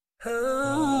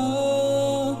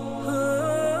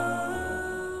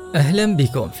أهلا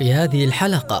بكم في هذه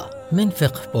الحلقة من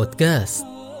فقه بودكاست.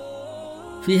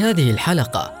 في هذه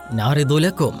الحلقة نعرض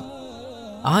لكم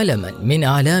علما من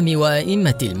أعلام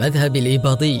وأئمة المذهب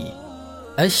الإباضي،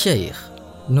 الشيخ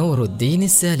نور الدين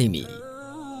السالمي.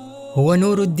 هو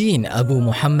نور الدين أبو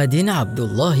محمد عبد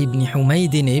الله بن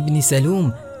حميد بن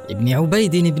سلوم بن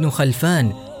عبيد بن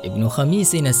خلفان بن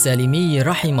خميس السالمي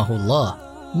رحمه الله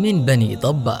من بني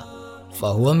ضبة،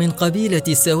 فهو من قبيلة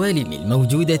السوالم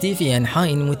الموجودة في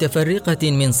أنحاء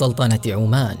متفرقة من سلطنة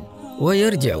عمان،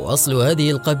 ويرجع أصل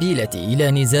هذه القبيلة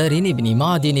إلى نزار بن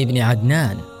معدن بن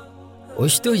عدنان.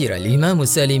 واشتهر الإمام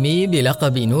السالمي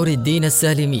بلقب نور الدين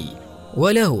السالمي،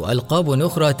 وله ألقاب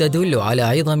أخرى تدل على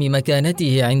عظم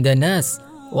مكانته عند الناس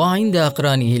وعند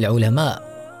أقرانه العلماء.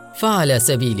 فعلى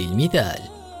سبيل المثال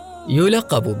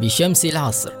يلقب بشمس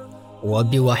العصر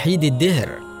وبوحيد الدهر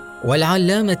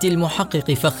والعلامة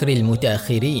المحقق فخر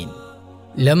المتأخرين.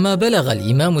 لما بلغ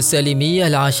الإمام السالمي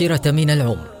 10 من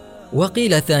العمر،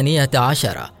 وقيل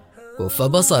 12، كف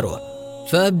بصره،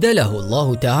 فأبدله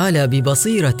الله تعالى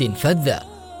ببصيرة فذة،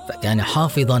 فكان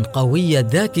حافظا قوي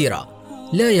الذاكرة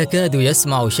لا يكاد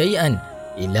يسمع شيئا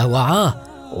إلا وعاه،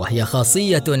 وهي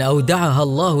خاصية أودعها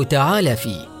الله تعالى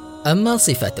فيه. أما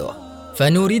صفته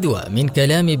فنوردها من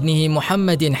كلام ابنه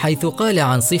محمد، حيث قال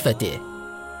عن صفته: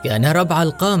 كان ربع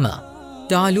القامة،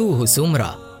 تعلوه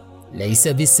سمرة، ليس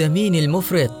بالسمين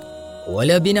المفرط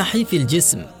ولا بنحيف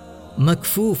الجسم،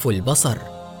 مكفوف البصر،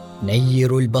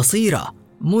 نير البصيرة،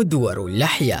 مدور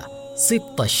اللحية،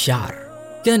 سبط الشعر.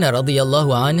 كان رضي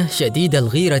الله عنه شديد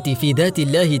الغيرة في ذات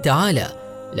الله تعالى،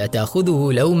 لا تأخذه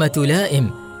لومة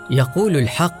لائم، يقول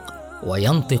الحق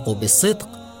وينطق بالصدق،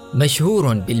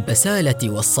 مشهور بالبسالة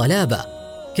والصلابة،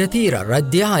 كثير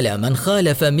الرد على من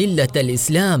خالف ملة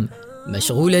الإسلام،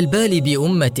 مشغول البال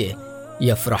بأمته،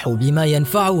 يفرح بما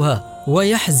ينفعها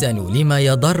ويحزن لما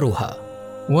يضرها.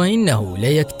 وإنه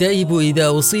ليكتئب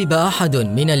إذا أصيب أحد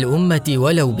من الأمة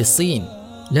ولو بالصين.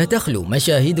 لا تخلو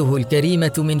مشاهده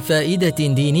الكريمة من فائدة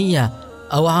دينية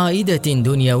أو عائدة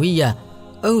دنيوية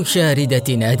أو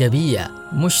شاردة أدبية،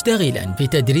 مشتغلا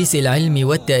بتدريس العلم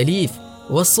والتأليف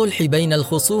والصلح بين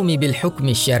الخصوم بالحكم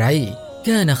الشرعي.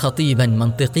 كان خطيبا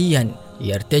منطقيا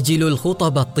يرتجل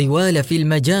الخطب الطوال في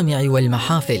المجامع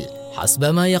والمحافل حسب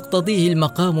ما يقتضيه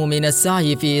المقام من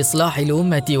السعي في إصلاح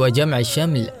الأمة وجمع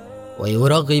الشمل،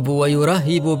 ويرغب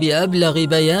ويرهب بأبلغ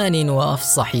بيان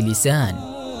وأفصح لسان.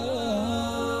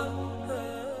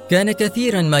 كان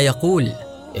كثيرا ما يقول: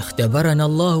 اختبرنا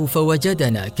الله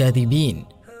فوجدنا كاذبين،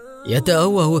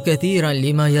 يتأوه كثيرا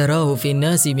لما يراه في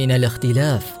الناس من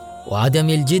الاختلاف وعدم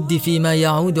الجد فيما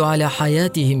يعود على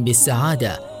حياتهم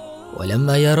بالسعادة،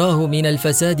 ولما يراه من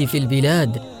الفساد في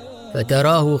البلاد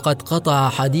فتراه قد قطع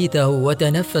حديثه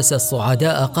وتنفس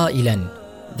الصعداء قائلا: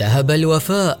 ذهب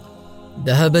الوفاء،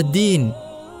 ذهب الدين،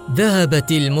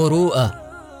 ذهبت المروءة،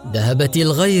 ذهبت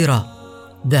الغيرة،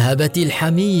 ذهبت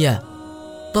الحمية،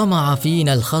 طمع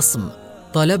فينا الخصم،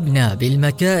 طلبنا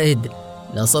بالمكائد،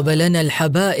 نصب لنا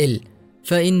الحبائل،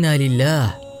 فإنا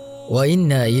لله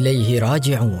وإنا إليه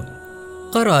راجعون.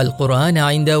 قرأ القرآن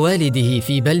عند والده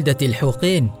في بلدة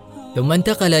الحوقين، ثم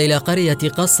انتقل إلى قرية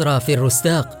قصرى في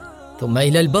الرستاق، ثم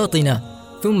إلى الباطنة،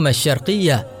 ثم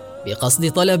الشرقية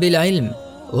بقصد طلب العلم.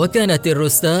 وكانت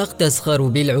الرستاق تزخر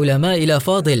بالعلماء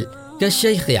الأفاضل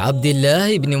كالشيخ عبد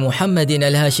الله بن محمد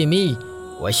الهاشمي،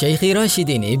 والشيخ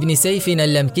راشد بن سيف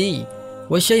اللمكي،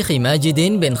 والشيخ ماجد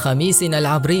بن خميس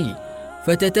العبري،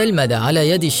 فتتلمذ على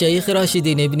يد الشيخ راشد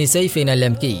بن سيف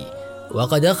اللمكي.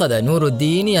 وقد أخذ نور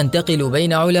الدين ينتقل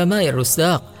بين علماء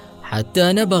الرستاق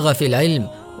حتى نبغ في العلم،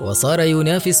 وصار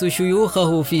ينافس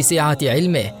شيوخه في سعة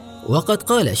علمه. وقد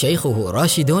قال شيخه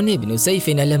راشد بن سيف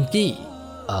اللمكي: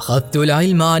 أخذت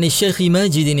العلم عن الشيخ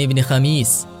ماجد بن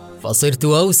خميس فصرت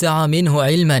أوسع منه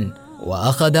علما،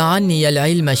 وأخذ عني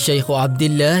العلم الشيخ عبد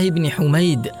الله بن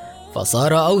حميد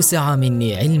فصار أوسع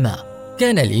مني علما.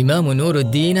 كان الإمام نور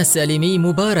الدين السالمي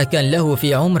مباركا له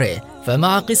في عمره،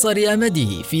 فمع قصر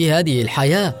أمده في هذه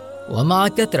الحياة ومع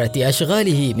كثرة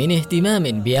أشغاله من اهتمام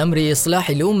بأمر إصلاح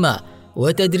الأمة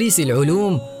وتدريس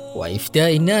العلوم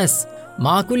وإفتاء الناس،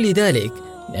 مع كل ذلك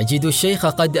نجد الشيخ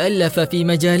قد ألف في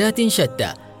مجالات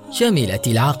شتى شملت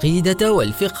العقيدة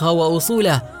والفقه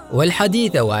وأصوله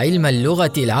والحديث وعلم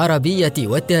اللغة العربية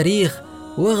والتاريخ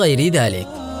وغير ذلك.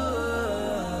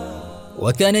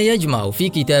 وكان يجمع في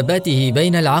كتاباته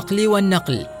بين العقل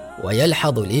والنقل،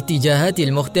 ويلحظ الاتجاهات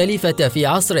المختلفة في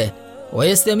عصره،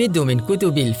 ويستمد من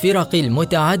كتب الفرق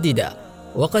المتعددة.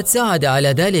 وقد ساعد على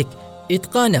ذلك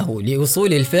إتقانه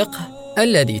لأصول الفقه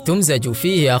الذي تمزج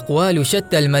فيه أقوال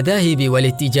شتى المذاهب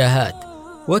والاتجاهات،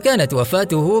 وكانت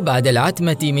وفاته بعد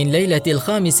العتمة من ليلة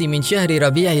 5 من شهر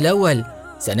ربيع الأول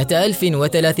سنة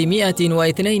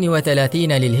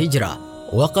 1332 للهجرة،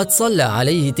 وقد صلى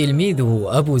عليه تلميذه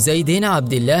أبو زيد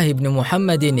عبد الله بن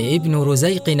محمد ابن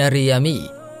رزيق الريامي،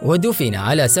 ودفن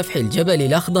على سفح الجبل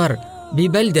الأخضر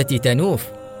ببلدة تنوف،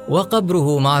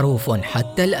 وقبره معروف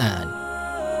حتى الآن.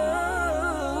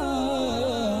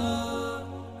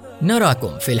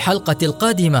 نراكم في الحلقة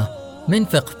القادمة من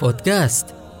فقه بودكاست.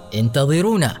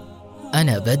 انتظرونا.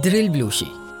 أنا بدر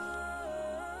البلوشي.